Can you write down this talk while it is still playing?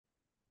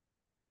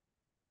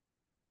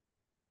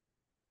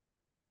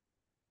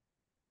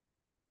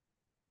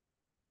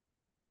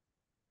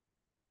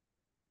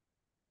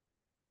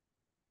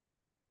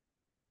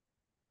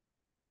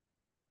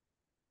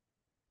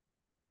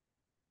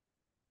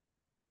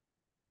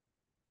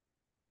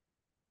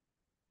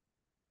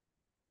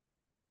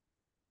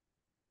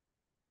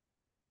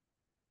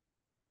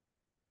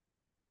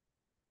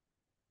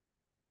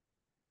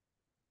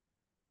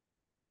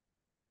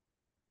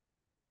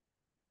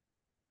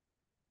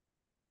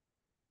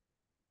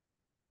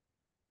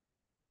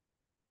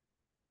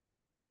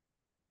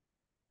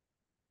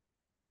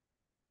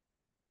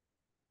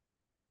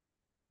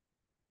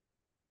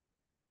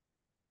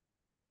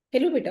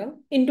Hello beta.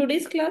 In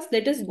today's class,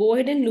 let us go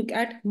ahead and look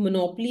at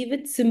monopoly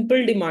with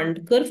simple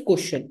demand curve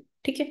question.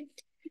 ठीक है?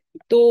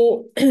 तो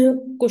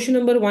question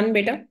number 1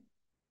 beta.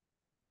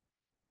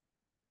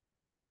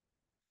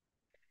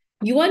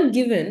 You are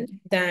given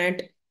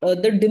that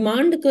the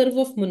demand curve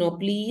of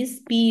monopoly is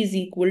P is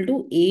equal to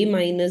A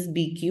minus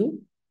BQ.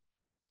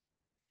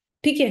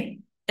 ठीक है?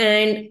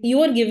 And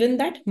you are given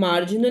that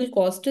marginal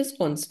cost is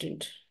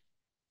constant.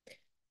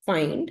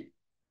 Find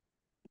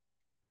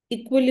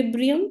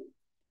equilibrium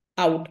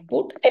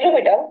output. Hello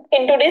beta.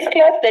 In today's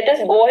class, let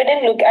us go ahead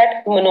and look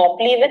at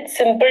monopoly with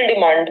simple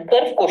demand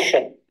curve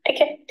question.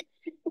 ठीक है?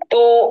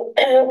 तो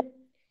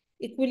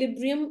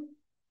equilibrium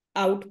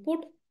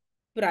output,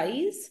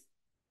 price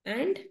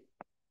and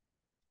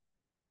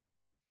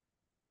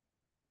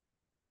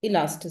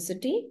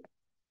elasticity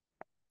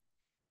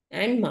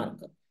and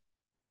markup.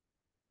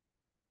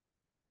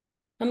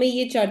 हमें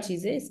ये 4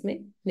 चीजें इसमें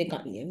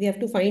निकालनी है. We have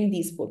to find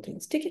these 4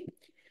 things. ठीक है?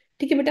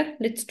 ठीक है बेटा,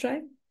 लेट्स ट्राई.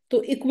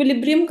 तो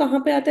इक्विलिब्रियम कहाँ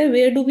पे आता है?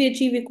 Where do we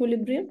achieve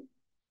equilibrium?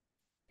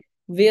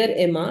 Where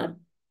M R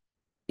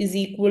is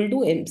equal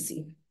to M C.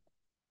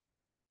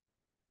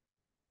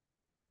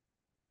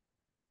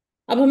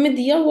 अब हमें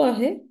दिया हुआ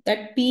है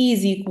that P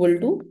is equal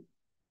to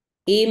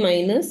A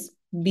minus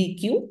B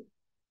Q.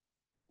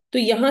 तो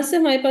यहां से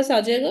हमारे पास आ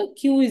जाएगा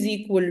Q is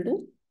equal to,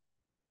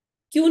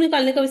 Q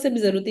निकालने का वैसे भी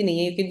जरूरत ही नहीं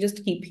है, you can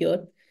just keep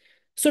here.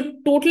 So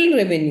total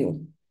revenue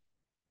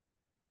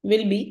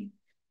will be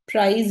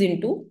price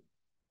into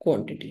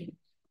quantity.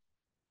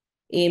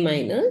 A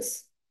minus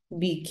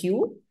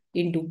BQ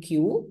into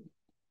Q,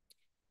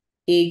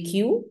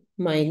 AQ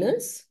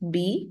minus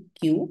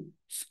BQ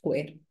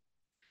square.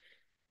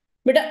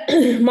 But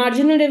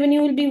marginal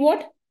revenue will be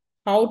what?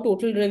 How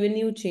total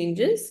revenue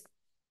changes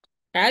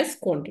as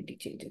quantity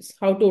changes.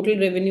 How total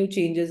revenue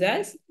changes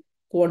as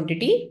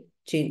quantity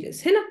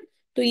changes. है ना?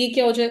 तो ये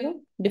क्या हो जाएगा?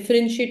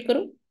 Differentiate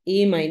करो.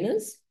 A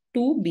minus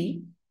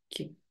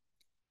 2BQ.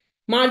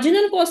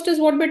 Marginal cost is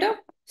what beta?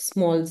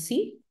 Small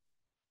c.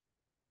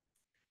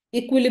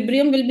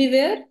 Equilibrium will be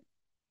where?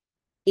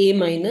 A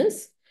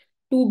minus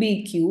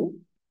 2BQ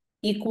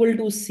equal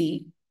to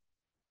C.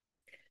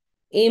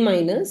 A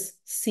minus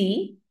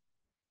C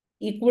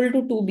equal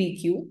to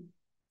 2BQ.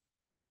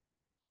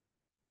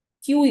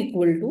 Q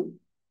equal to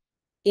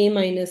A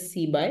minus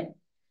C by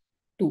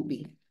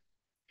 2B.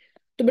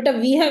 So beta,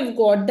 we have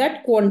got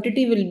that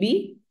quantity will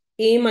be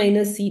A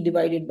minus C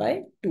divided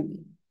by 2B.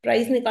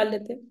 Price निकाल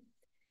लेते हैं.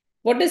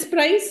 What is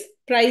price?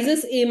 Price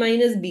is A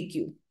minus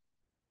BQ.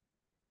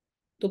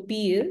 तो P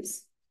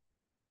is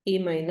A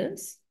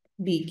minus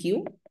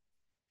BQ,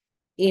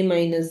 A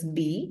minus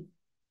B,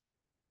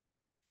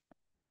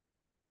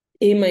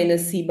 A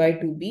minus C by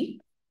 2B,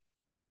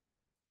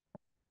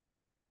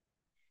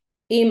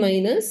 A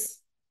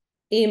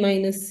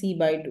minus C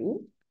by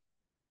 2,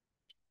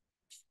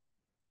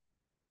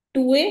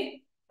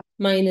 2A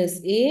minus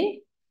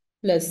A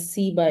plus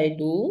C by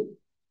 2,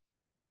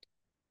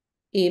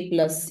 A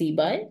plus C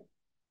by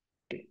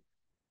 2,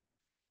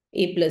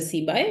 A plus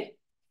C by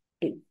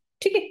 2.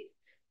 ठीक है?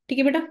 ठीक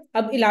है बेटा.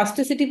 अब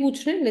elasticity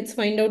पूछ रहे हैं. Let's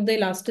find out the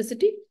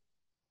elasticity.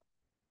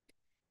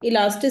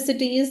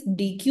 Elasticity is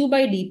dq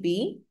by dp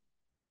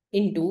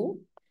into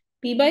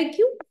p by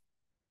q.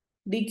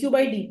 dq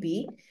by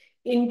dp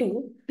into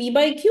p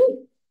by q.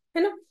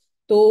 है ना?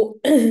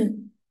 तो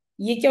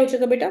ये क्या हो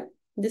जाएगा बेटा?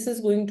 This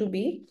is going to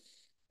be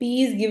P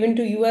is given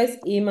to you as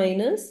A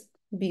minus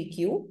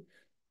BQ.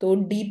 तो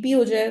DP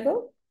हो जाएगा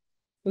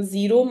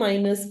 0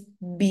 minus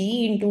B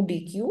into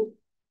DQ.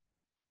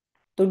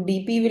 तो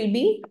DP will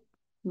be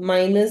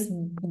minus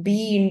B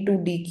into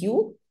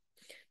DQ.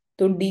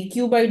 तो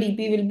DQ by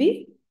DP will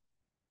be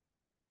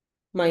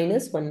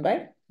minus 1 by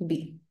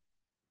B.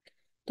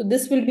 तो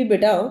this will be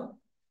beta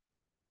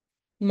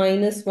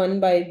minus 1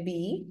 by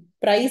B.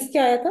 Price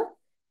क्या आया था?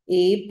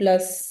 A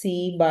plus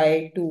C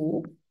by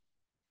 2.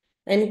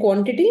 And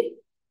quantity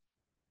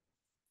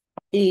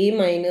A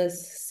minus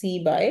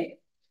C by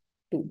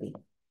 2B.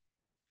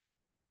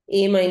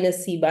 A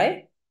minus C by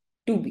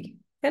 2B.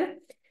 है ना?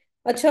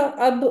 अच्छा,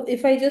 अब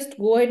if I just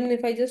go ahead and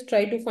if I just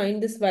try to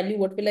find this value,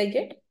 what will I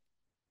get?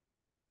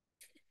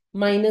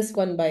 Minus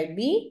 1 by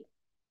B,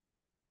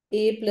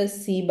 A plus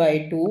C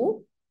by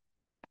 2,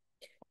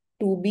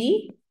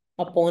 2B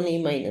upon A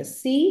minus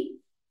C,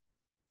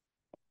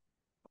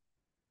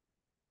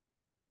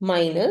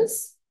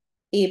 minus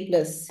A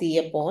plus C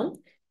upon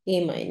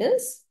A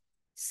minus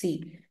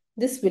C.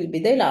 This will be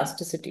the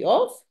elasticity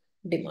of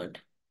demand.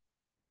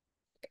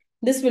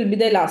 This will be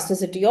the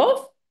elasticity of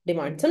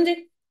demand. समझे?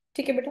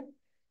 ठीक है बेटा.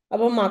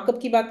 अब हम markup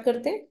की बात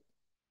करते हैं.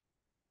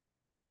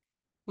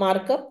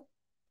 Markup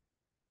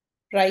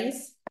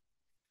price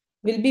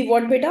will be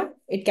what beta?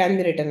 It can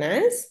be written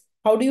as,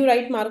 how do you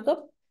write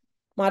markup?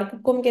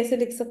 Markup को हम कैसे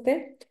लिख सकते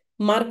हैं?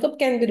 Markup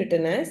can be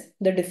written as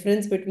the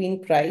difference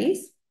between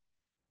price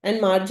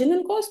and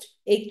marginal cost.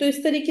 एक तो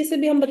इस तरीके से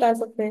भी हम बता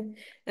सकते हैं.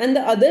 And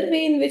the other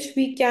way in which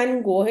we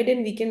can go ahead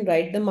and we can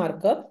write the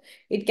markup,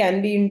 it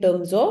can be in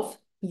terms of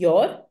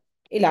your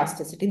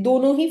elasticity.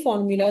 दोनों ही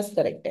formulas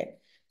correct है.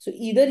 So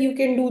either you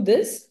can do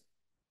this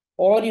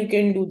or you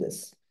can do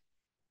this.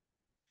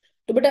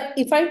 तो बेटा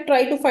if I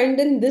try to find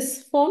in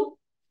this form,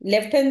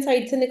 left hand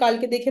side से निकाल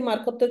के देखे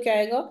markup, तो क्या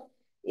आएगा,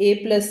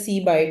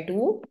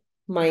 a+c/2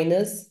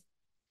 minus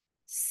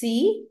c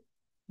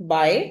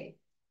bye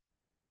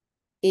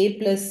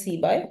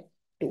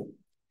a+c/2।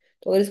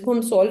 तो अगर इसको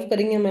हम सॉल्व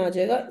करेंगे हमें आ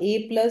जाएगा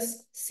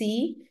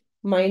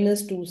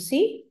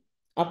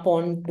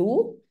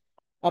a+c-2c/2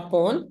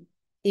 अपॉन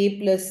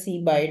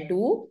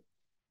a+c/2,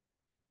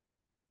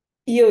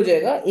 ये हो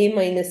जाएगा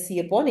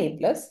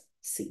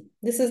a-c/a+c।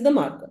 This is the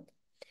markup.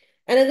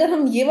 And अगर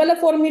हम ये वाला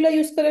फॉर्मूला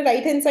यूज करें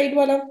राइट हैंड साइड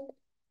वाला,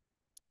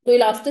 तो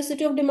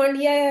इलास्टिसिटी ऑफ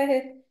डिमांड ये आया है,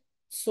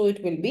 so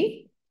it will be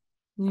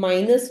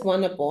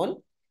 -1 upon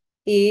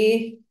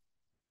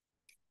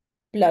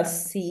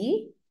a+c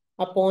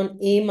upon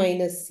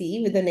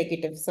a-c with a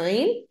negative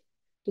sign.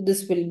 So this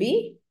will be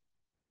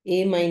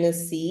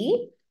a-c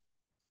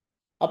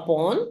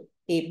upon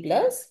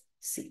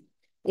a+c,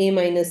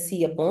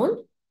 a-c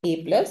upon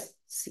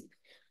a+c।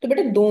 तो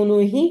बेटा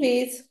दोनों ही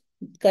वेज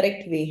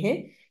करेक्ट वे हैं,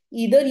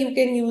 इधर यू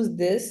कैन यूज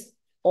दिस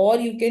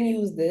और you can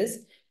use this,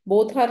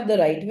 both are the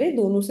right way,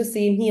 दोनों से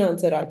same ही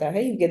answer आता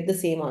है, you get the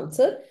same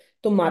answer.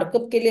 तो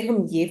मार्कअप के लिए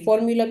हम ये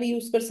फॉर्मूला भी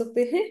यूज कर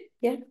सकते हैं,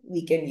 या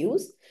we can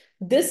use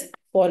this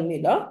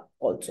formula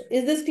also.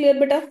 Is this clear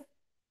बेटा?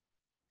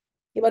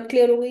 ये बात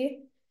क्लियर हो गई है?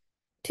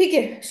 ठीक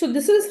है, so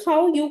this is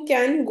how you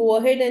can go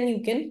ahead and you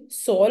can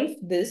solve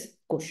this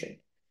question.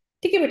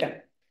 ठीक है बेटा?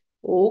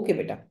 ओके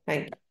बेटा,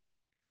 थैंक यू।